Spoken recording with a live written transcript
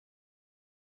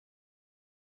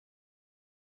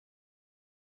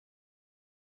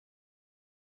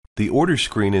The order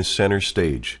screen is center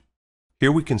stage.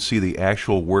 Here we can see the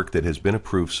actual work that has been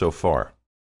approved so far.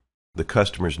 The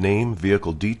customer's name,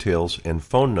 vehicle details, and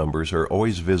phone numbers are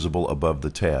always visible above the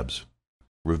tabs.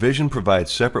 Revision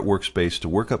provides separate workspace to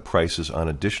work up prices on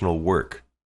additional work.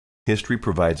 History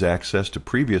provides access to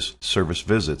previous service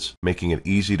visits, making it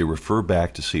easy to refer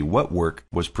back to see what work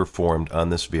was performed on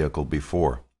this vehicle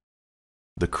before.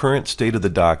 The current state of the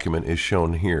document is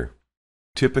shown here.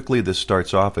 Typically, this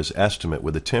starts off as estimate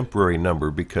with a temporary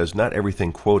number because not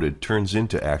everything quoted turns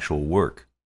into actual work.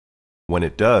 When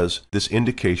it does, this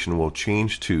indication will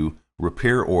change to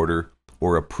repair order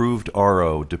or approved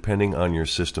RO depending on your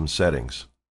system settings.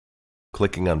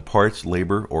 Clicking on Parts,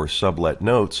 Labor, or Sublet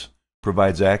Notes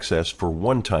provides access for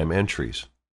one-time entries.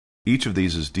 Each of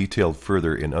these is detailed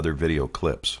further in other video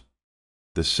clips.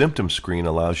 The symptom screen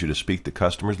allows you to speak the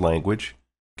customer's language,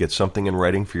 get something in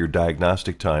writing for your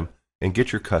diagnostic time, and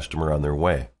get your customer on their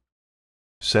way.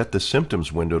 Set the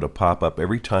symptoms window to pop up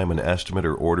every time an estimate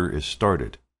or order is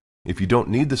started. If you don't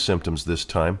need the symptoms this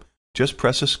time, just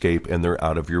press Escape and they're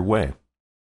out of your way.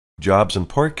 Jobs and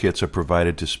part kits are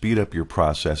provided to speed up your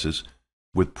processes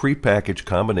with prepackaged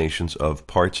combinations of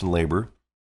parts and labor.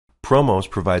 Promos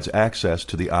provides access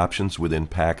to the options within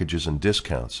packages and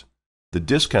discounts. The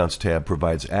Discounts tab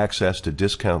provides access to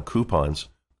discount coupons,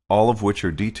 all of which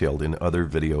are detailed in other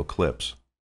video clips.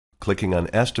 Clicking on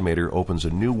Estimator opens a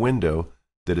new window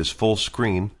that is full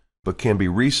screen but can be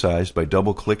resized by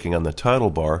double-clicking on the title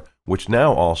bar, which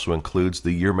now also includes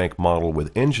the year, make, model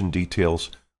with engine details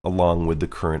along with the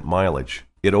current mileage.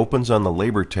 It opens on the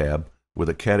Labor tab with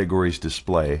a categories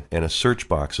display and a search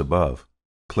box above.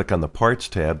 Click on the Parts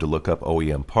tab to look up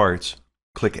OEM parts.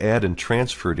 Click Add and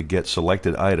Transfer to get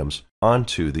selected items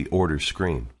onto the order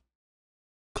screen.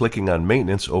 Clicking on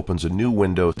Maintenance opens a new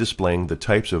window displaying the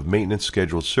types of maintenance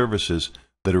scheduled services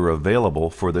that are available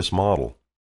for this model.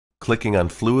 Clicking on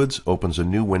Fluids opens a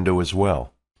new window as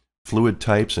well. Fluid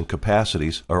types and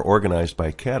capacities are organized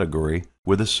by category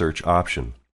with a search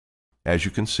option. As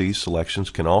you can see, selections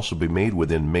can also be made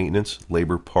within Maintenance,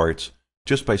 Labor, Parts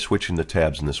just by switching the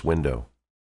tabs in this window.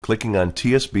 Clicking on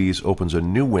TSBs opens a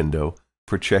new window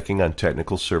for checking on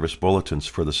technical service bulletins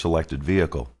for the selected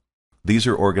vehicle. These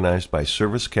are organized by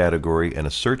service category, and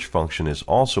a search function is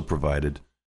also provided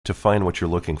to find what you're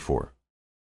looking for.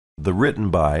 The Written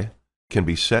By can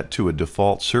be set to a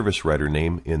default service writer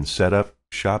name in Setup,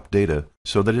 Shop Data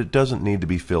so that it doesn't need to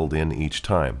be filled in each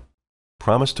time.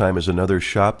 Promise Time is another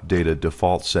Shop Data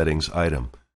default settings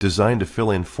item. Designed to fill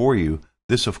in for you,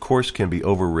 this of course can be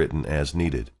overwritten as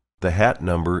needed. The hat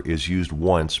number is used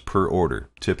once per order.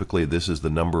 Typically this is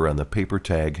the number on the paper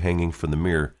tag hanging from the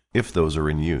mirror if those are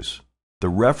in use. The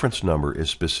reference number is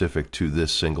specific to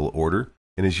this single order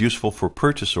and is useful for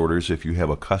purchase orders if you have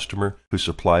a customer who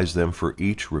supplies them for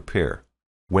each repair.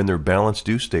 When their balance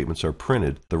due statements are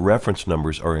printed, the reference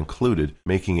numbers are included,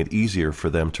 making it easier for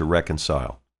them to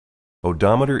reconcile.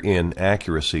 Odometer in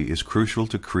accuracy is crucial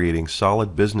to creating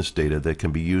solid business data that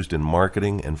can be used in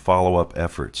marketing and follow-up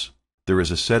efforts. There is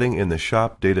a setting in the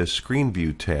Shop Data Screen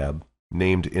View tab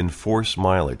named Enforce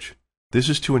Mileage. This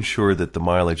is to ensure that the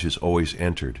mileage is always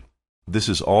entered. This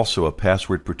is also a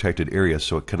password-protected area,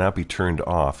 so it cannot be turned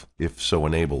off if so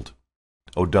enabled.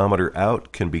 Odometer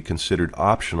Out can be considered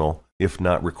optional if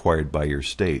not required by your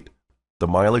state. The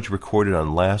mileage recorded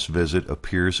on last visit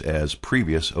appears as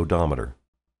Previous Odometer.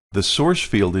 The source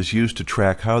field is used to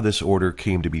track how this order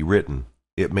came to be written.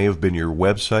 It may have been your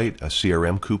website, a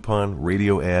CRM coupon,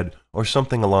 radio ad, or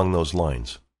something along those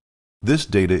lines. This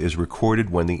data is recorded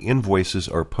when the invoices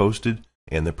are posted,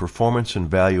 and the performance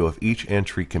and value of each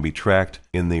entry can be tracked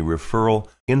in the Referral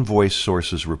Invoice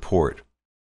Sources report.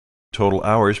 Total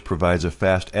Hours provides a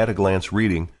fast at-a-glance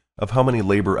reading of how many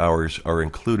labor hours are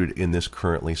included in this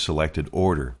currently selected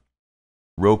order.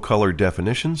 Row color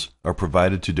definitions are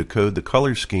provided to decode the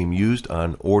color scheme used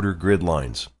on order grid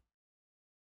lines.